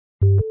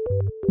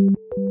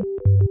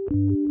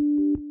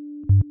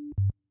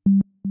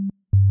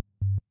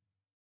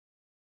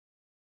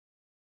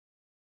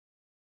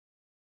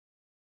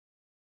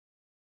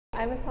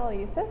Asalah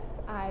Youssef.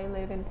 I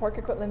live in Port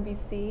Coquitlam,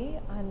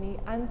 BC, on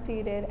the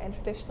unceded and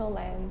traditional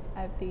lands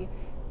of the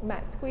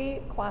Port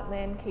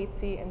Coquitlam,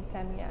 Katzie, and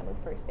Semiahmoo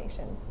First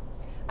Nations.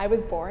 I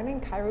was born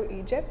in Cairo,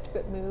 Egypt,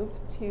 but moved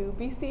to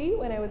BC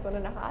when I was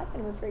 1.5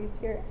 and was raised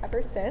here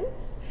ever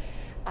since.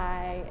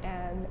 I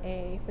am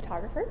a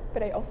photographer,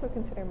 but I also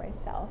consider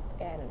myself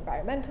an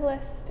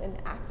environmentalist, an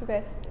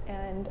activist,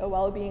 and a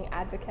well-being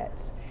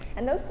advocate.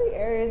 And those three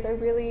areas are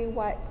really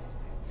what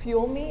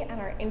fuel me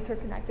and are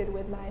interconnected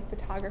with my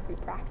photography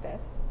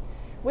practice.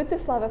 With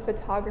this love of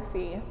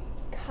photography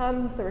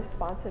comes the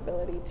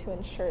responsibility to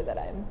ensure that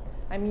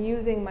I'm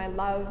using my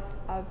love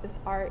of this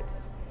art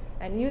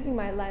and using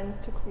my lens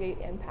to create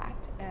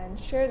impact and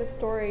share the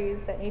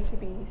stories that need to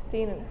be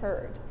seen and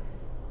heard.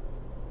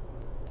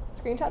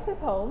 Screenshots of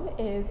Home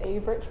is a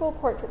virtual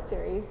portrait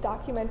series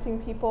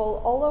documenting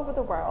people all over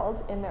the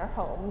world in their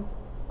homes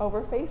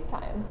over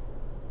FaceTime.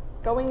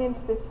 Going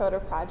into this photo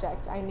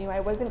project, I knew I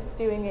wasn't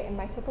doing it in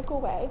my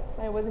typical way.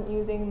 I wasn't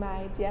using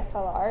my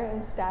DSLR.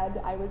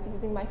 Instead, I was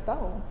using my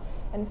phone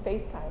and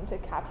FaceTime to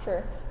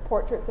capture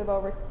portraits of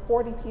over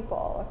 40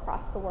 people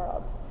across the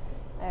world.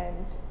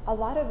 And a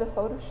lot of the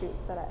photo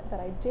shoots that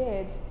I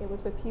did, it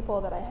was with people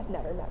that I had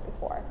never met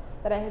before,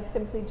 that I had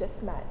simply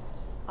just met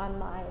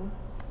online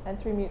and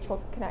through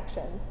mutual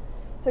connections.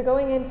 So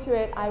going into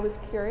it, I was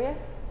curious.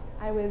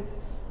 I was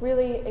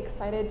really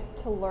excited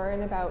to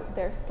learn about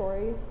their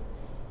stories.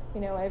 You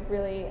know, I've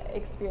really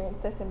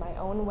experienced this in my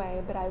own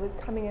way, but I was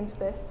coming into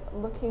this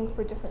looking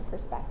for different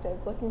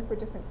perspectives, looking for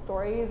different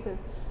stories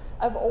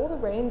of all the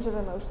range of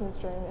emotions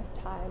during this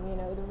time, you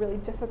know, the really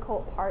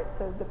difficult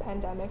parts of the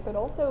pandemic, but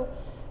also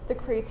the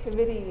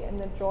creativity and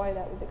the joy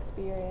that was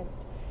experienced.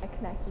 I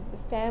connected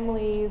with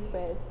families,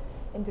 with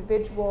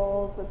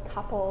individuals, with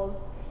couples,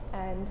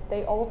 and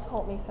they all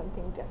taught me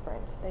something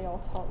different. They all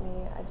taught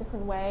me a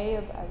different way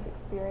of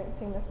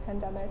experiencing this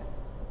pandemic.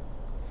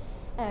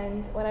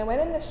 And when I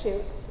went in the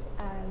shoot,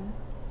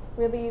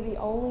 really the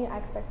only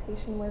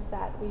expectation was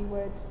that we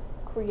would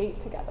create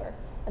together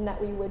and that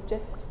we would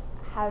just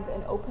have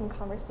an open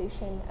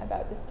conversation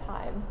about this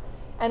time.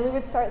 And we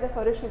would start the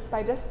photo shoots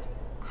by just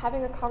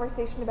having a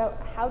conversation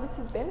about how this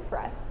has been for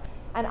us.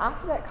 And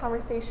after that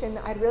conversation,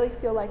 I'd really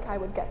feel like I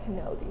would get to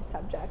know these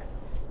subjects.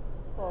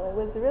 Well, it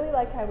was really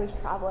like I was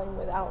traveling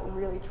without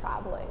really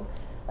traveling.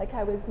 Like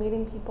I was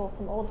meeting people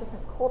from all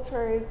different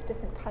cultures,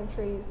 different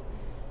countries,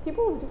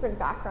 people with different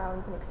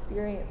backgrounds and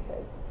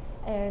experiences.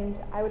 And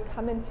I would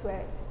come into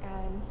it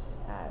and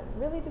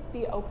really just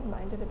be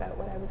open-minded about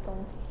what I was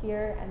going to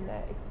hear and the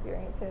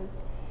experiences.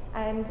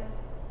 And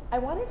I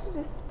wanted to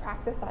just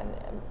practice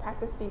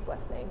deep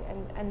listening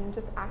and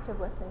just active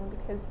listening,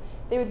 because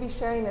they would be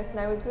sharing this, and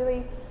I was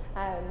really,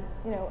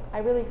 I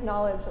really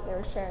acknowledged that they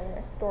were sharing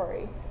their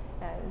story.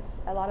 And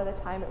a lot of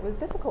the time it was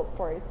difficult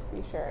stories to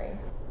be sharing.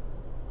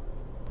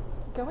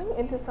 Going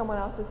into someone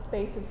else's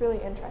space is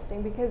really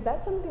interesting, because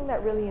that's something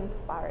that really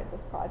inspired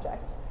this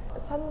project.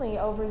 Suddenly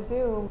over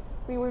Zoom,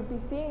 we would be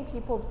seeing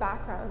people's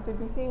backgrounds, we'd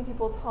be seeing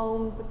people's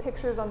homes, the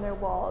pictures on their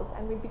walls,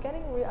 and we'd be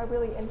getting a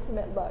really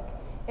intimate look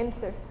into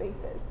their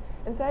spaces.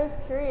 And so I was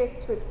curious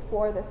to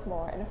explore this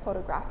more in a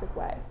photographic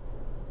way.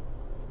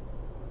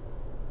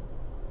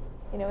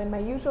 You know, in my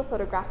usual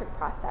photographic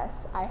process,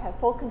 I have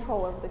full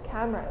control over the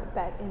camera,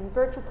 but in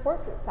virtual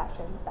portrait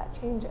sessions, that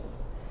changes.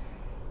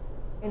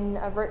 In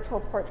a virtual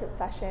portrait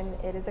session,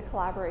 it is a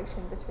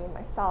collaboration between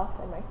myself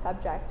and my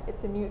subject.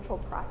 It's a mutual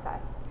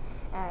process.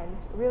 And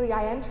really,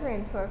 I enter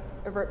into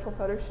a virtual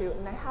photo shoot,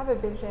 and I have a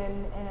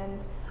vision,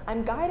 and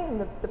I'm guiding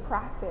the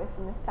practice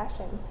in the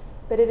session,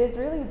 but it is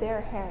really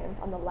their hands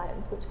on the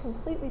lens, which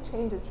completely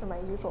changes from my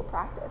usual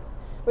practice,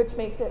 which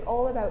makes it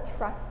all about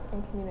trust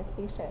and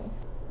communication.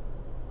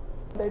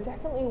 There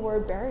definitely were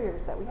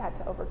barriers that we had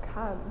to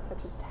overcome,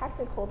 such as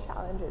technical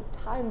challenges,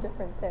 time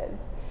differences,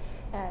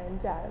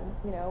 and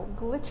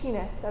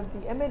glitchiness of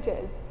the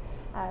images.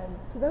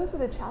 So those were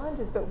the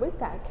challenges, but with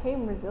that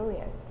came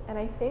resilience. And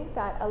I think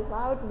that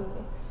allowed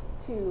me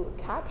to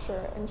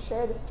capture and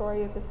share the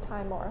story of this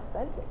time more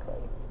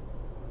authentically.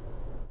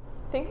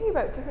 Thinking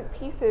about different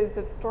pieces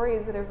of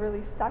stories that have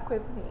really stuck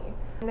with me.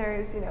 And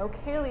there's,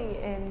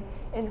 Kaylee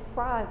in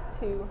France,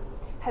 who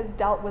has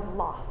dealt with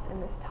loss in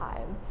this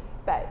time.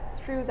 But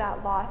through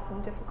that loss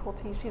and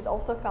difficulty, she's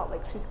also felt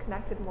like she's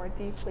connected more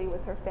deeply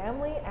with her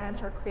family and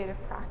her creative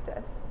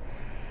practice.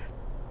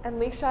 And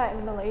Leisha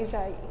in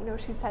Malaysia,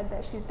 she said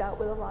that she's dealt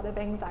with a lot of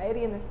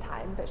anxiety in this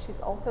time, but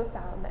she's also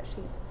found that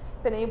she's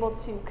been able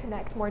to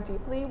connect more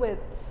deeply with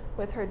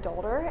her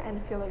daughter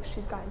and feel like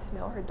she's gotten to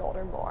know her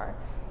daughter more.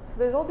 So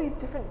there's all these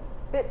different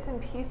bits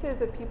and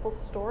pieces of people's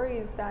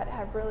stories that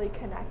have really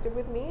connected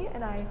with me,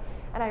 and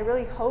I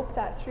really hope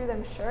that through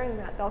them sharing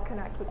that, they'll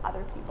connect with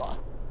other people.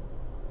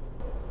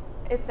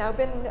 It's now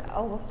been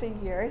almost a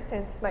year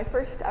since my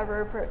first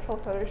ever virtual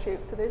photo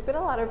shoot, so there's been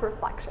a lot of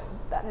reflection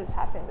that has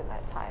happened in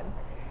that time,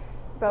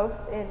 both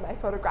in my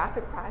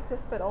photographic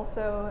practice, but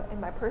also in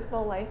my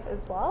personal life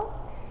as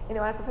well.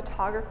 As a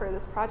photographer,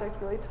 this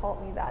project really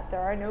taught me that there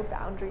are no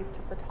boundaries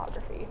to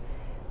photography,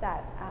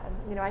 that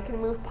I can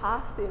move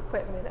past the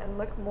equipment and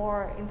look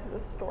more into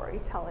the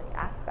storytelling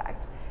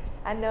aspect,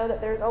 and know that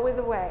there's always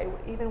a way,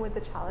 even with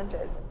the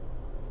challenges.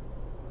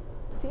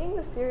 Seeing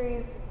the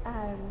series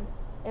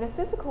in a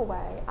physical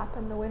way up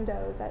in the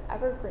windows at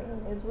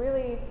Evergreen is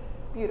really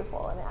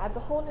beautiful, and it adds a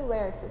whole new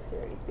layer to the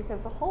series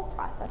because the whole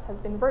process has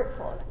been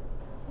virtual.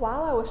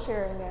 While I was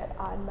sharing it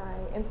on my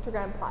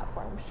Instagram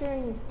platform,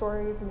 sharing these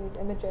stories and these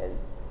images,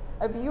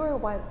 a viewer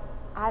once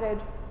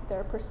added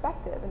their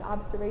perspective and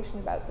observation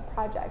about the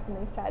project, and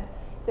they said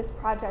this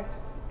project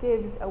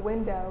gives a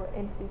window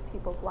into these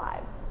people's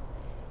lives.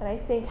 And I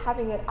think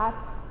having it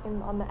up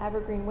on the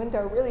Evergreen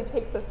window really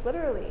takes us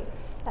literally,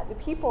 that the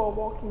people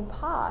walking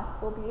past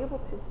will be able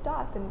to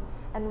stop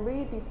and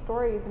read these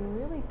stories and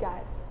really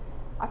get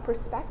a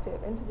perspective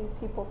into these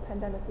people's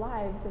pandemic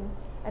lives,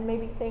 and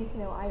maybe think,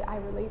 I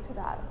relate to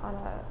that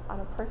on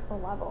a personal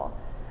level.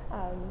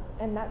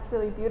 And that's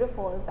really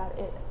beautiful, is that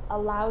it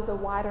allows a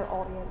wider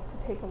audience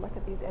to take a look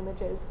at these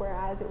images,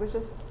 whereas it was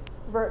just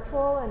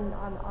virtual and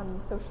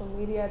on social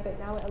media, but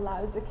now it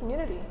allows the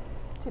community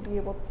to be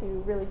able to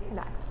really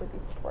connect with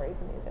these stories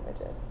and these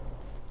images.